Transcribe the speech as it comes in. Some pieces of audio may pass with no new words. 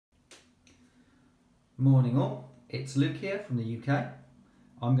Morning all, it's Luke here from the UK.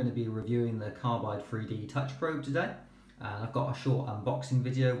 I'm going to be reviewing the Carbide 3D touch probe today, and I've got a short unboxing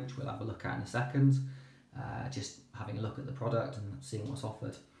video which we'll have a look at in a second, just having a look at the product and seeing what's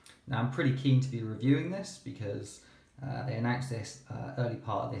offered. Now I'm pretty keen to be reviewing this because they announced this early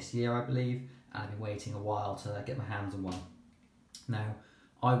part of this year I believe, and I've been waiting a while to get my hands on one. Now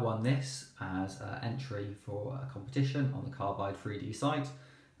I won this as an entry for a competition on the Carbide 3D site.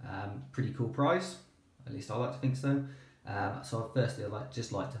 Pretty cool prize. At least I like to think so. So firstly I'd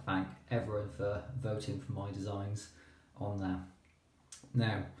just like to thank everyone for voting for my designs on there.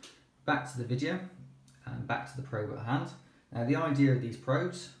 Now back to the video and back to the probe at hand. Now the idea of these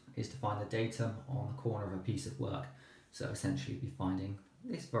probes is to find the datum on the corner of a piece of work. So essentially be finding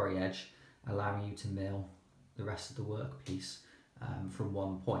this very edge, allowing you to mill the rest of the workpiece from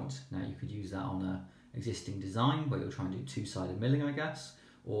one point. Now you could use that on an existing design where you're trying to do two-sided milling, I guess,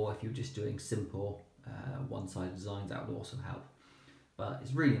 or if you're just doing simple one-sided designs, that would also help. But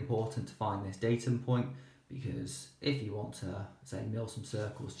it's really important to find this datum point, because if you want to, say, mill some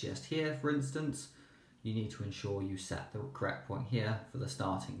circles just here, for instance, you need to ensure you set the correct point here for the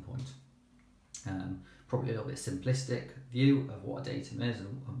starting point. Probably a little bit simplistic view of what a datum is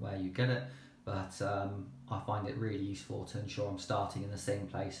and where you get it, but I find it really useful to ensure I'm starting in the same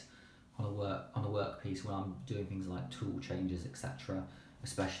place on a workpiece when I'm doing things like tool changes, etc.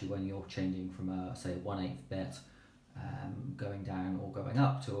 Especially when you're changing from a, say, a 1/8 bit going down or going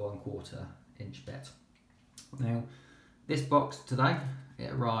up to a 1/4 inch bit. Now this box today, it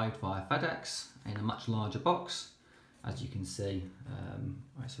arrived via FedEx in a much larger box. As you can see,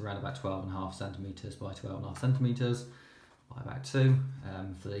 it's around about 12.5 centimetres by 12.5 centimetres by about 2.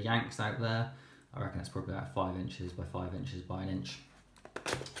 For the Yanks out there, I reckon it's probably about 5 inches by 5 inches by 1 inch.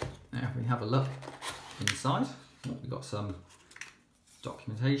 Now if we have a look inside, we've got some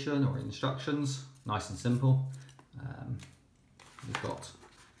documentation or instructions, nice and simple. We've got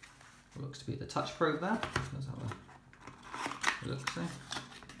what looks to be the touch probe there. Let's have a look, see.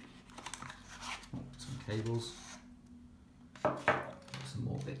 Oh, some cables. Some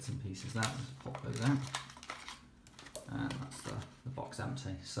more bits and pieces there. Let's pop those out. And that's the box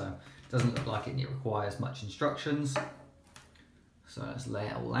empty. So it doesn't look like it requires much instructions. So let's lay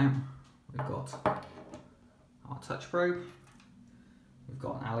it all out. We've got our touch probe. We've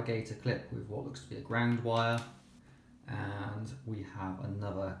got an alligator clip with what looks to be a ground wire, and we have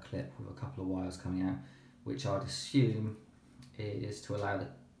another clip with a couple of wires coming out, which I'd assume is to allow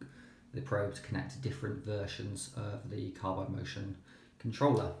the probe to connect to different versions of the Carbide Motion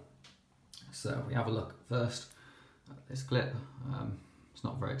controller. So if we have a look first at this clip, it's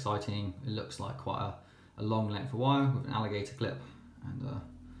not very exciting. It looks like quite a long length of wire with an alligator clip and a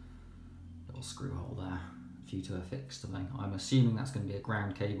little screw hole there for you to affix something. I'm assuming that's going to be a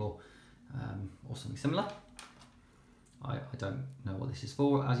ground cable or something similar. I don't know what this is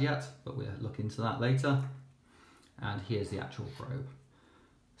for as yet, but we'll look into that later. And here's the actual probe.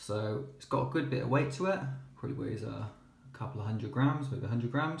 So it's got a good bit of weight to it, probably weighs a couple of 100 grams, maybe 100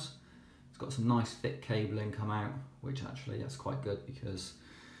 grams. It's got some nice thick cabling come out, which actually that's quite good because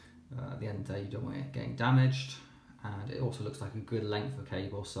at the end of the day you don't want it getting damaged. And it also looks like a good length of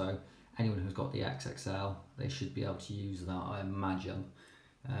cable, so anyone who's got the XXL, they should be able to use that, I imagine.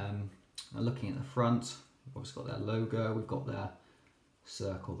 Now looking at the front, we've obviously got their logo, we've got their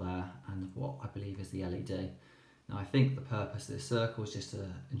circle there, and what I believe is the LED. Now I think the purpose of this circle is just to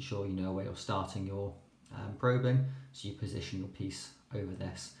ensure you know where you're starting your probing, so you position your piece over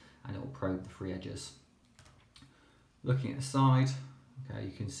this and it will probe the three edges. Looking at the side, okay,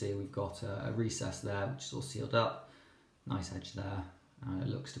 you can see we've got a recess there which is all sealed up, nice edge there. And it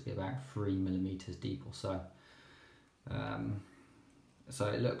looks to be about 3 millimeters deep or so. So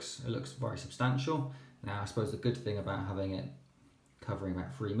it looks very substantial. Now I suppose the good thing about having it covering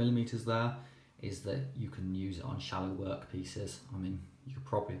about 3 millimeters there is that you can use it on shallow work pieces. I mean, you could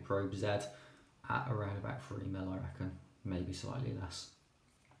probably probe Z at around about 3 mil, I reckon, maybe slightly less.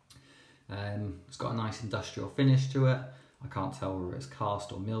 It's got a nice industrial finish to it. I can't tell whether it's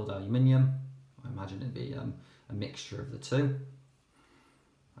cast or milled aluminium. I imagine it'd be a mixture of the two.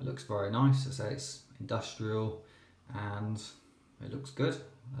 It looks very nice. I say it's industrial and it looks good.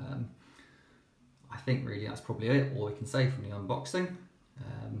 I think really that's probably it, all we can say from the unboxing.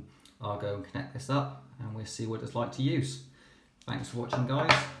 I'll go and connect this up and we'll see what it's like to use. Thanks for watching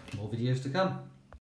guys, more videos to come.